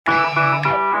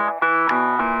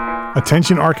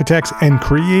Attention architects and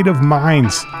creative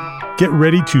minds, get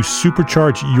ready to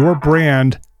supercharge your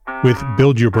brand with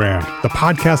Build Your Brand, the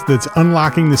podcast that's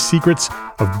unlocking the secrets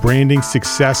of branding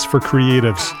success for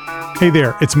creatives. Hey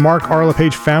there, it's Mark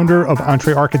Arlepage, founder of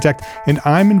Entre Architect, and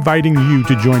I'm inviting you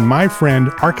to join my friend,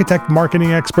 architect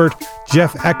marketing expert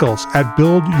Jeff Eccles at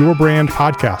Build Your Brand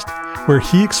podcast, where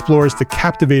he explores the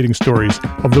captivating stories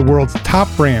of the world's top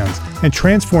brands and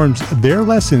transforms their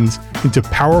lessons into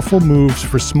powerful moves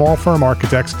for small firm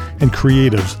architects and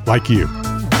creatives like you.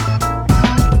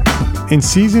 In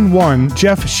Season 1,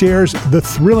 Jeff shares the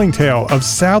thrilling tale of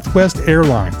Southwest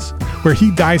Airlines, where he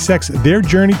dissects their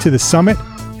journey to the summit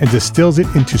and distills it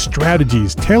into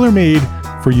strategies tailor-made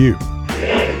for you.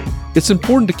 It's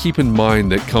important to keep in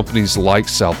mind that companies like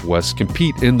Southwest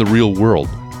compete in the real world,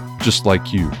 just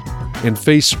like you, and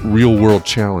face real-world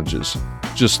challenges,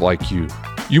 just like you.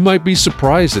 You might be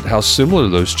surprised at how similar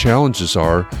those challenges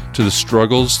are to the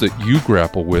struggles that you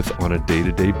grapple with on a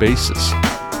day-to-day basis.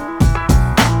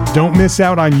 Don't miss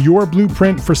out on your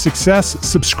blueprint for success.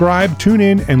 Subscribe, tune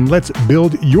in, and let's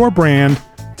build your brand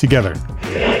together.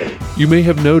 You may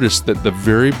have noticed that the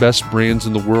very best brands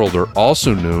in the world are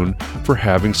also known for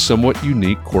having somewhat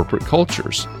unique corporate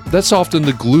cultures. That's often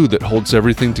the glue that holds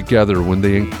everything together when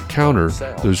they encounter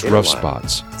those rough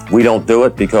spots. We don't do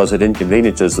it because it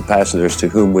inconveniences the passengers to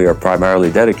whom we are primarily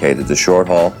dedicated, the short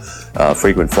haul,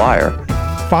 frequent flyer.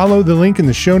 Follow the link in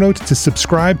the show notes to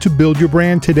subscribe to Build Your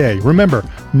Brand today. Remember,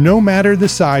 no matter the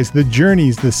size, the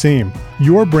journey's the same.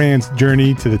 Your brand's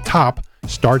journey to the top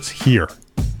starts here.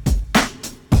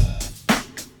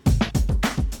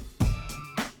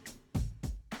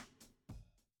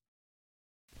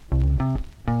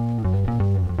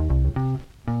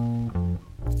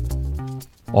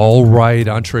 All right,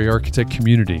 Entre Architect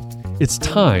community, it's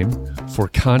time for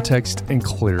context and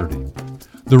clarity.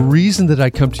 The reason that I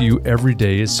come to you every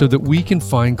day is so that we can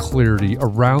find clarity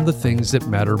around the things that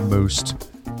matter most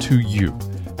to you,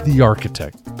 the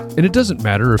architect. And it doesn't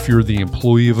matter if you're the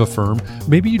employee of a firm.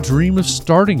 Maybe you dream of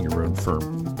starting your own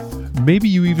firm. Maybe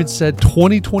you even said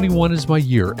 2021 is my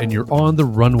year and you're on the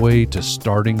runway to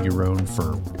starting your own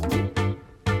firm.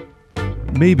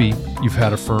 Maybe you've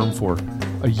had a firm for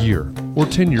a year or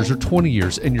 10 years or 20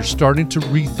 years and you're starting to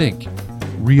rethink,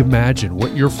 reimagine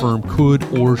what your firm could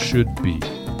or should be.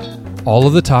 All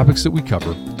of the topics that we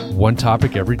cover, one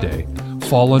topic every day,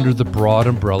 fall under the broad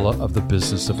umbrella of the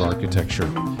business of architecture,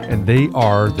 and they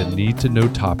are the need-to-know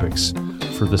topics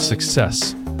for the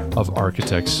success of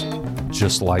architects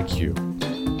just like you.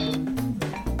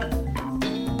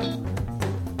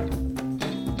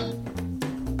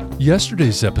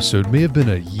 Yesterday's episode may have been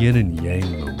a yin and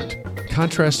yang moment,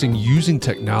 contrasting using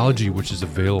technology which is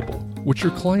available, which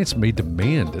your clients may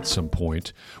demand at some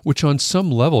point, which on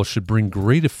some level should bring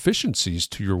great efficiencies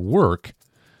to your work,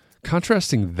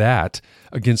 contrasting that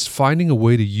against finding a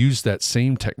way to use that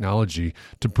same technology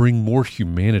to bring more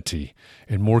humanity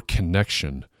and more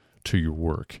connection to your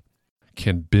work.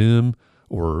 Can BIM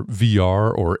or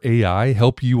VR or AI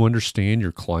help you understand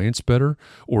your clients better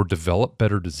or develop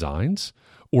better designs?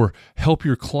 Or help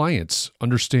your clients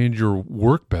understand your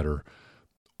work better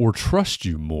or trust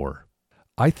you more?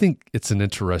 I think it's an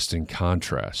interesting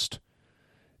contrast.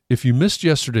 If you missed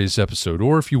yesterday's episode,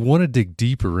 or if you want to dig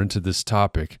deeper into this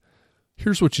topic,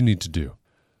 here's what you need to do.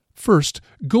 First,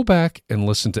 go back and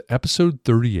listen to episode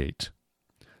 38.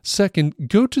 Second,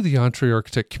 go to the Entre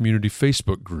Architect Community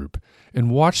Facebook group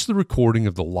and watch the recording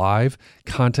of the live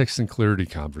context and clarity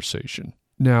conversation.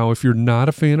 Now, if you're not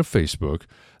a fan of Facebook,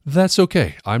 that's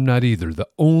okay. I'm not either. The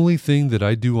only thing that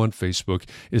I do on Facebook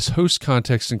is host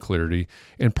context and clarity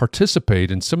and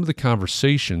participate in some of the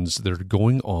conversations that are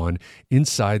going on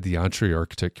inside the Entre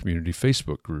Architect Community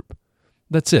Facebook group.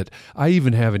 That's it. I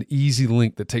even have an easy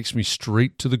link that takes me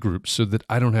straight to the group so that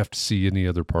I don't have to see any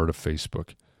other part of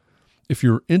Facebook. If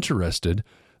you're interested,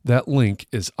 that link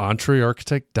is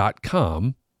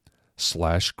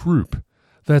entrearchitect.com/group.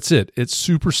 That's it. It's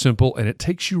super simple and it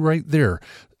takes you right there.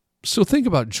 So think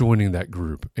about joining that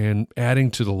group and adding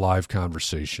to the live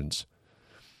conversations.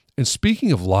 And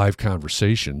speaking of live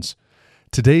conversations,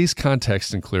 today's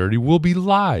Context and Clarity will be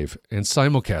live and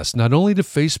simulcast not only to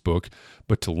Facebook,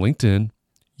 but to LinkedIn,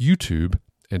 YouTube,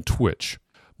 and Twitch.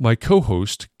 My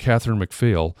co-host, Catherine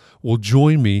McPhail, will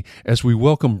join me as we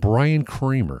welcome Brian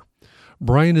Kramer.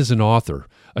 Brian is an author,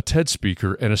 a TED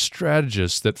speaker, and a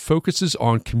strategist that focuses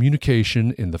on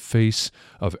communication in the face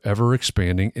of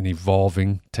ever-expanding and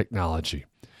evolving technology.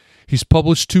 He's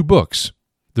published 2 books,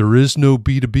 There Is No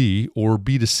B2B or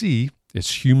B2C,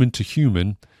 It's Human to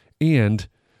Human, and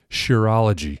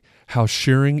Shareology, How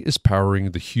Sharing is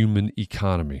Powering the Human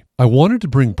Economy. I wanted to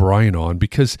bring Brian on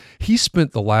because he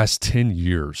spent the last 10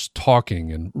 years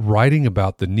talking and writing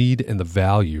about the need and the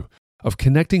value of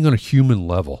connecting on a human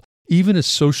level, even as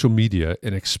social media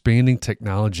and expanding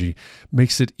technology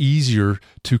makes it easier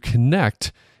to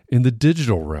connect in the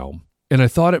digital realm. And I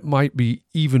thought it might be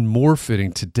even more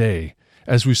fitting today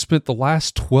as we spent the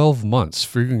last 12 months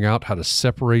figuring out how to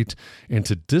separate and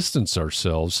to distance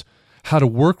ourselves, how to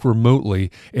work remotely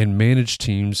and manage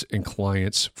teams and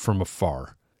clients from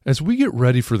afar. As we get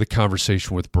ready for the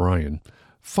conversation with Brian,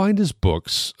 find his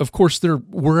books. Of course, they're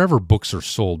wherever books are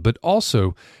sold, but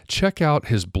also check out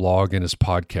his blog and his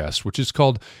podcast, which is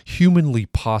called Humanly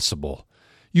Possible.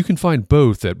 You can find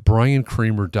both at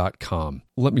briankramer.com.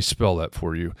 Let me spell that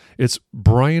for you. It's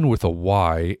Brian with a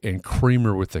Y and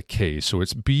Kramer with a K. So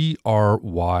it's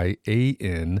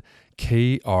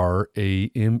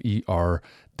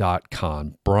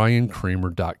BryanKramer.com,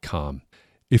 briankramer.com.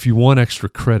 If you want extra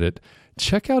credit,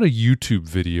 check out a YouTube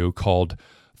video called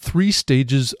 3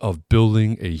 Stages of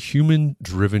Building a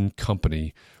Human-Driven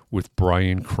Company with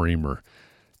Brian Kramer.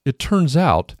 It turns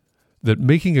out that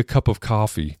making a cup of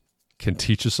coffee can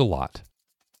teach us a lot.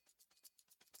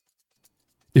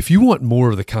 If you want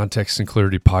more of the Context and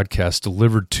Clarity podcast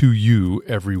delivered to you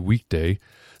every weekday,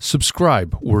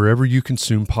 subscribe wherever you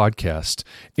consume podcasts.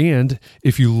 And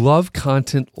if you love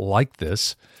content like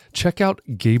this, check out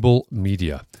Gable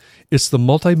Media. It's the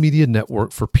multimedia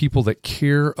network for people that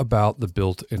care about the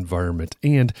built environment,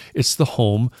 and it's the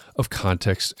home of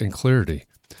Context and Clarity.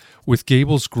 With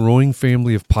Gable's growing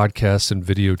family of podcasts and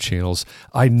video channels,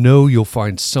 I know you'll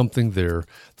find something there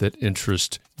that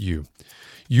interests you.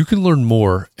 You can learn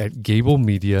more at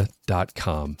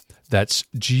gablemedia.com. That's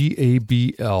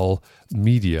GABL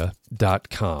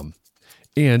media.com.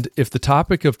 And if the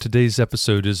topic of today's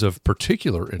episode is of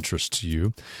particular interest to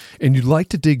you and you'd like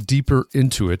to dig deeper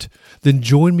into it, then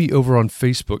join me over on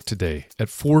Facebook today at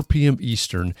 4 p.m.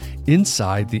 Eastern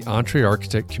inside the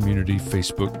EntreArchitect Community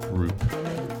Facebook group.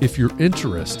 If you're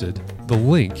interested, the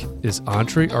link is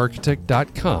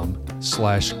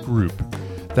entrearchitect.com/group.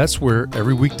 That's where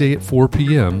every weekday at 4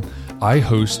 p.m. I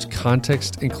host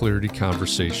Context and Clarity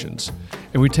conversations.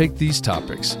 And we take these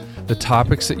topics, the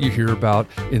topics that you hear about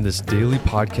in this daily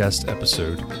podcast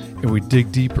episode, and we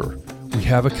dig deeper. We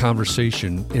have a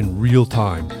conversation in real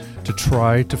time to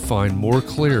try to find more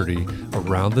clarity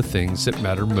around the things that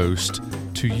matter most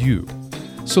to you.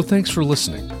 So thanks for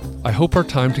listening. I hope our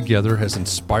time together has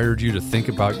inspired you to think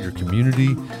about your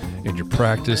community and your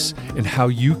practice and how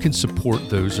you can support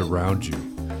those around you.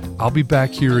 I'll be back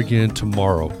here again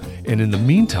tomorrow. And in the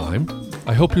meantime,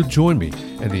 I hope you'll join me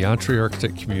and the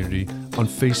EntreArchitect community on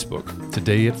Facebook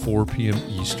today at 4 p.m.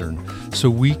 Eastern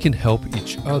so we can help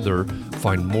each other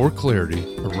find more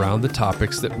clarity around the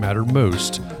topics that matter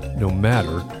most, no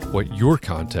matter what your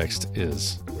context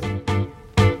is.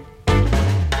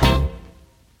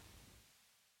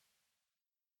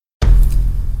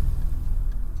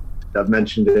 I've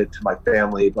mentioned it to my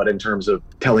family, but in terms of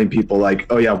telling people like,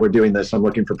 oh yeah, we're doing this, I'm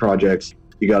looking for projects,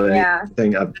 you got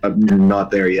anything? I'm not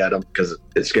there yet because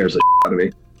it scares the out of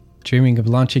me. Dreaming of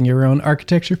launching your own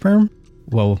architecture firm?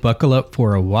 Well, buckle up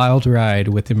for a wild ride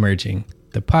with Emerging,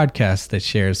 the podcast that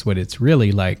shares what it's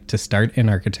really like to start an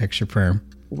architecture firm.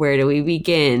 Where do we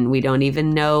begin? We don't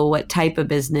even know what type of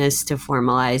business to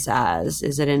formalize as.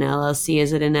 Is it an LLC?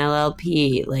 Is it an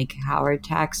LLP? Like, how are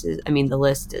taxes? I mean, the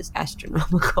list is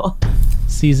astronomical.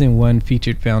 Season 1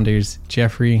 featured founders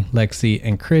Jeffrey, Lexi,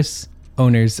 and Chris,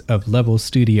 owners of Level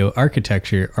Studio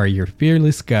Architecture, are your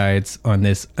fearless guides on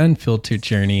this unfiltered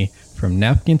journey from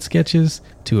napkin sketches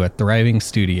to a thriving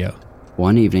studio.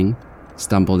 One evening,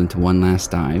 stumbled into one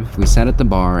last dive, we sat at the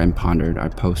bar and pondered our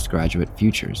postgraduate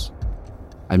futures.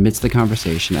 Amidst the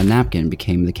conversation, a napkin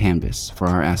became the canvas for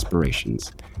our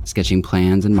aspirations, sketching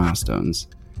plans and milestones,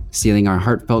 sealing our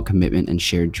heartfelt commitment and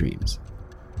shared dreams.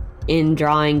 In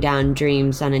drawing down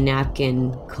dreams on a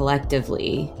napkin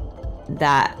collectively,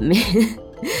 that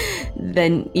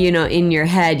then, in your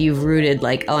head, you've rooted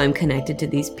like, oh, I'm connected to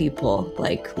these people,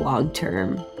 like long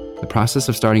term. The process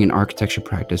of starting an architecture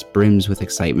practice brims with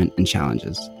excitement and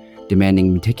challenges,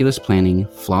 demanding meticulous planning,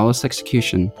 flawless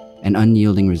execution, and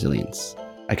unyielding resilience.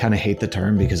 I kind of hate the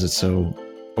term because it's so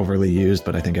overly used,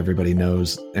 but I think everybody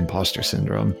knows imposter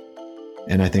syndrome.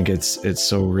 And I think it's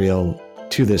so real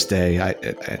to this day. I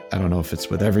don't know if it's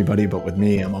with everybody, but with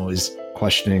me, I'm always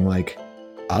questioning like,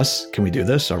 us, can we do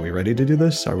this? Are we ready to do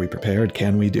this? Are we prepared?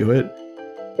 Can we do it?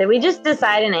 Did we just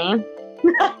decide a name?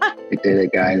 We did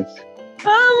it, guys.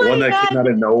 Oh my God. One that came out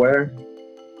of nowhere.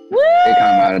 Woo! It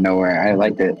came out of nowhere. I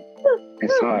liked it. I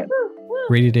saw it.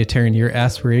 Ready to turn your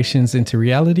aspirations into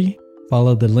reality?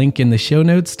 Follow the link in the show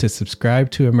notes to subscribe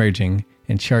to Emerging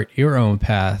and chart your own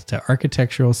path to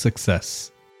architectural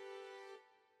success.